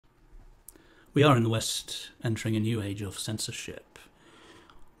We are in the West entering a new age of censorship.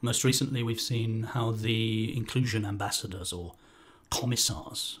 Most recently, we've seen how the inclusion ambassadors or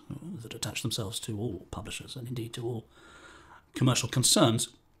commissars that attach themselves to all publishers and indeed to all commercial concerns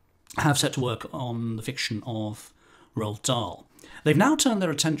have set to work on the fiction of Roald Dahl. They've now turned their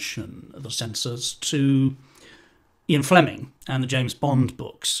attention, the censors, to Ian Fleming and the James Bond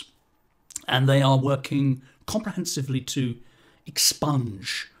books, and they are working comprehensively to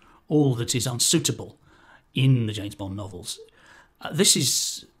expunge all that is unsuitable in the James Bond novels. This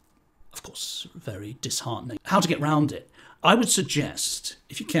is, of course, very disheartening. How to get round it? I would suggest,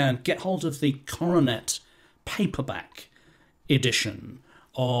 if you can, get hold of the Coronet paperback edition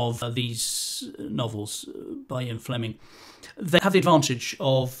of these novels by Ian Fleming. They have the advantage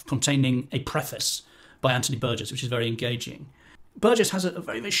of containing a preface by Anthony Burgess, which is very engaging. Burgess has a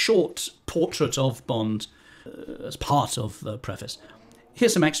very, very short portrait of Bond as part of the preface.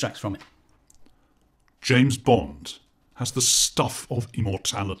 Here's some extracts from it. James Bond has the stuff of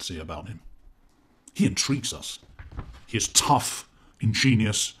immortality about him. He intrigues us. He is tough,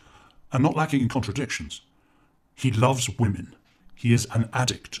 ingenious, and not lacking in contradictions. He loves women. He is an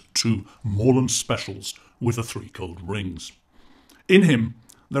addict to Moreland specials with the 3 gold rings. In him,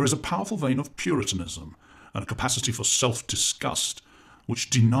 there is a powerful vein of puritanism and a capacity for self-disgust which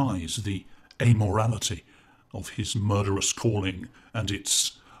denies the amorality of his murderous calling and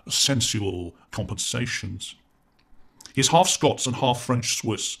its sensual compensations. He is half Scots and half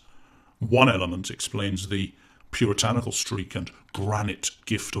French-Swiss. One element explains the puritanical streak and granite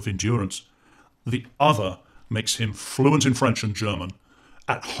gift of endurance. The other makes him fluent in French and German,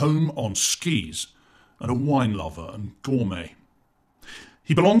 at home on skis, and a wine lover and gourmet.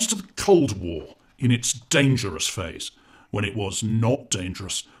 He belongs to the Cold War in its dangerous phase, when it was not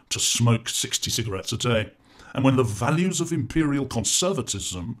dangerous to smoke 60 cigarettes a day, and when the values of imperial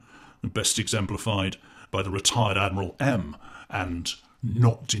conservatism, best exemplified by the retired Admiral M and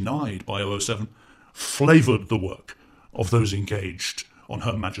not denied by 007, flavoured the work of those engaged on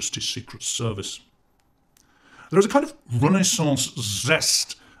Her Majesty's Secret Service. There is a kind of Renaissance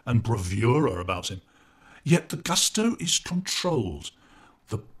zest and bravura about him, yet the gusto is controlled.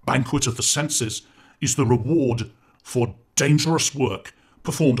 The banquet of the senses is the reward for dangerous work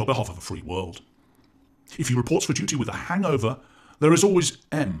performed on behalf of a free world. If he reports for duty with a hangover, there is always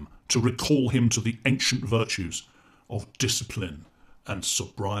M to recall him to the ancient virtues of discipline and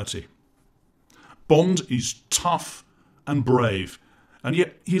sobriety. Bond is tough and brave, and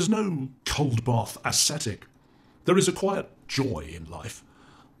yet he is no cold bath ascetic. There is a quiet joy in life.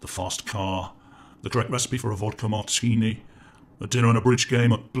 The fast car, the correct recipe for a vodka martini, a dinner and a bridge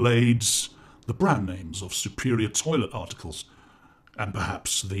game at Blades, the brand names of superior toilet articles, and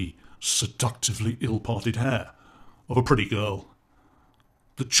perhaps the seductively ill-parted hair of a pretty girl.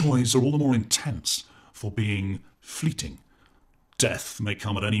 The joys are all the more intense for being fleeting. Death may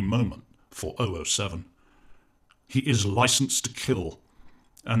come at any moment for 007. He is licensed to kill,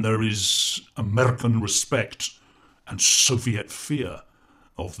 and there is American respect and Soviet fear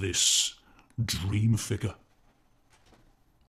of this dream figure.